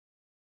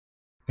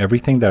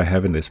Everything that I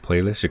have in this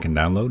playlist you can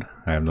download.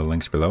 I have the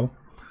links below.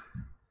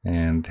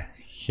 And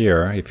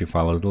here, if you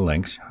follow the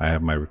links, I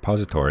have my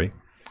repository.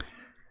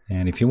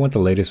 And if you want the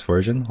latest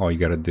version, all you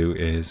got to do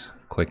is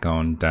click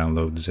on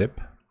download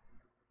zip.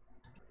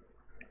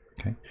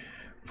 Okay.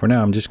 For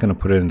now, I'm just going to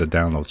put it in the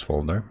downloads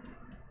folder.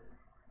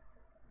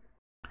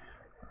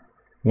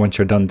 Once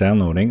you're done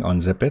downloading,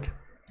 unzip it.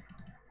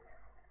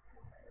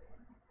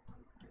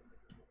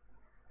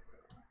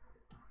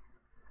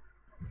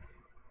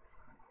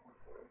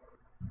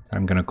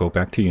 I'm going to go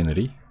back to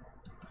Unity.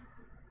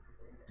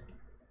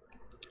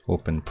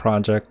 Open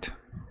project.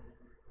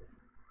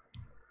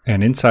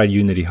 And inside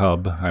Unity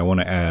Hub, I want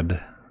to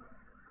add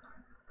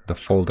the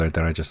folder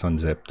that I just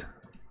unzipped.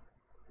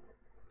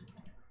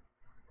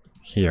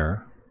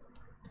 Here.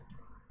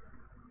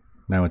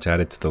 Now it's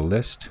added to the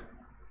list.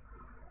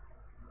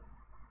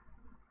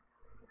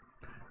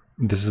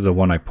 This is the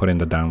one I put in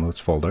the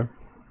downloads folder.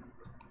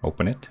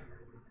 Open it.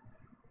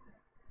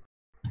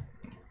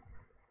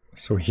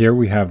 So here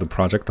we have the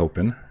project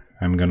open.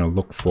 I'm going to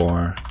look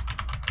for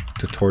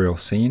tutorial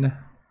scene.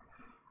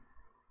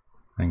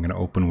 I'm going to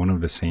open one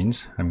of the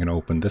scenes. I'm going to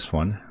open this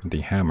one,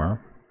 the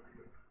hammer.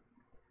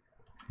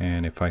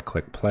 And if I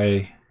click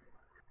play,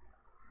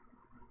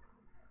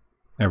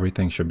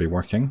 everything should be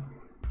working.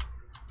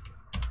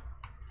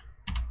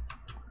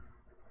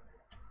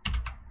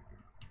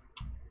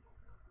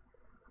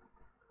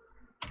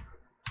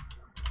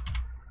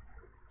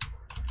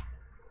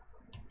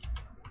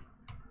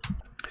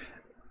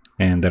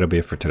 And that'll be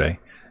it for today.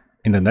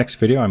 In the next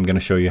video, I'm going to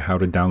show you how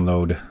to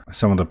download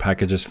some of the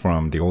packages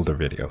from the older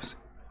videos.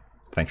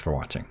 Thanks for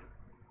watching.